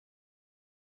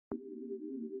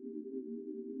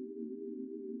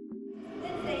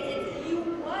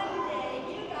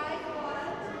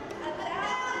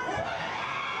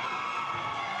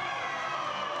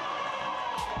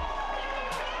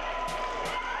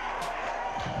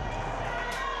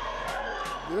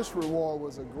This reward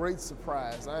was a great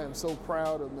surprise. I am so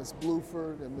proud of Ms.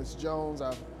 Bluford and Ms. Jones,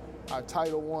 our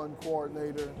Title I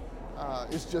coordinator.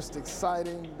 It's just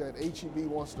exciting that HEB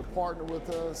wants to partner with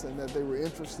us and that they were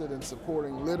interested in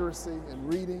supporting literacy and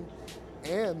reading,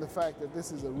 and the fact that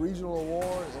this is a regional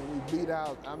award and we beat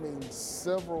out, I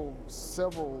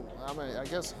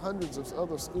guess hundreds of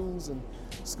other schools and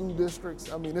school districts.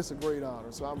 It's a great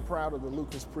honor. So I'm proud of the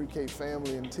Lucus Pre-K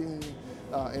family and team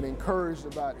and encouraged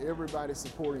about everybody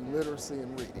supporting literacy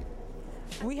and reading.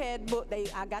 We had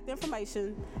I got the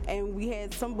information, and we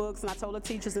had some books, and I told the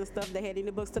teachers and stuff they had any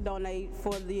books to donate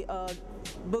for the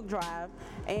book drive,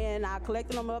 and I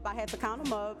collected them up. I had to count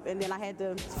them up, and then I had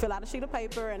to fill out a sheet of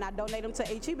paper, and I donated them to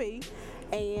HEB.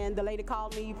 And the lady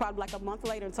called me probably like a month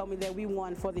later and told me that we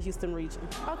won for the Houston region.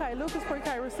 Okay, Lucus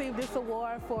Pre-K received this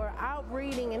award for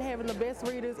out-reading and having the best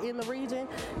readers in the region.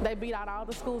 They beat out all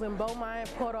the schools in Beaumont,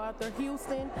 Port Arthur,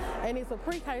 Houston, and it's a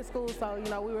pre-K school,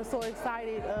 so we were so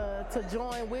excited to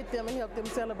join with them and help them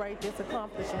celebrate this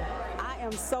accomplishment. I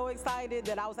am so excited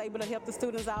that I was able to help the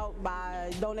students out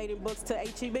by donating books to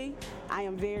HEB. I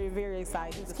am very, very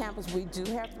excited. This campus, we do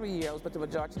have 3-year-olds, but the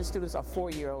majority of the students are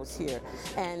 4-year-olds here.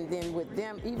 And then with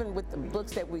them, even with the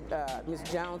books that Ms.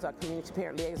 Jones, our community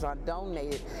parent liaison,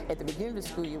 donated at the beginning of the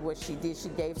school year, what she did, she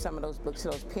gave some of those books to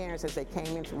those parents as they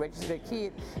came in to register their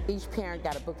kid. Each parent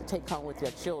got a book to take home with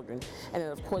their children. And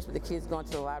then, of course, with the kids going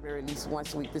to the library at least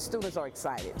once a week, the students are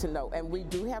excited to know. And we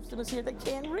do have students here that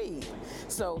can read.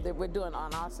 So that we're doing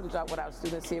an awesome job with our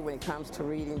students here when it comes to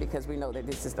reading, because we know that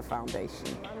this is the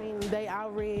foundation. They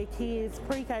outread kids.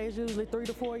 Pre-K is usually 3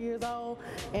 to 4 years old,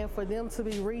 and for them to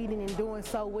be reading and doing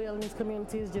so well in this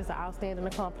community is just an outstanding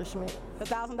accomplishment. The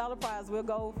 $1,000 prize will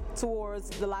go towards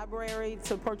the library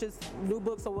to purchase new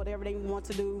books or whatever they want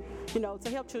to do, to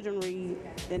help children read,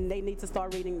 and they need to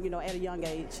start reading, at a young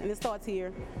age, and it starts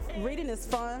here. Reading is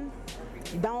fun.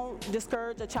 Don't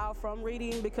discourage a child from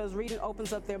reading, because reading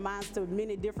opens up their minds to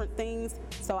many different things.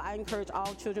 So I encourage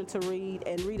all children to read,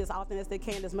 and read as often as they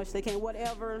can, as much as they can,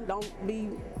 whatever. Don't be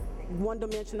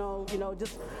one-dimensional,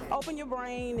 just open your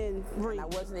brain and read. I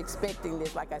wasn't expecting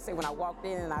this. Like I said, when I walked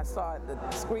in and I saw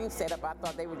the screen set up, I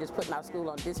thought they were just putting our school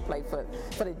on display for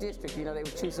the district. They were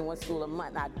choosing one school a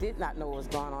month, and I did not know what was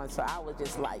going on, so I was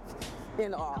just like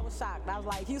in awe. I was shocked. I was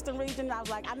like, Houston region, I was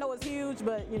like, I know it's huge,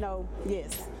 but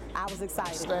yes, I was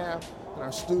excited. Staff and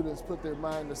our students put their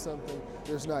mind to something.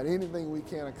 There's not anything we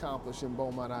can't accomplish in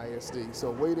Beaumont ISD.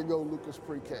 So way to go, Lucus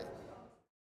Pre-K.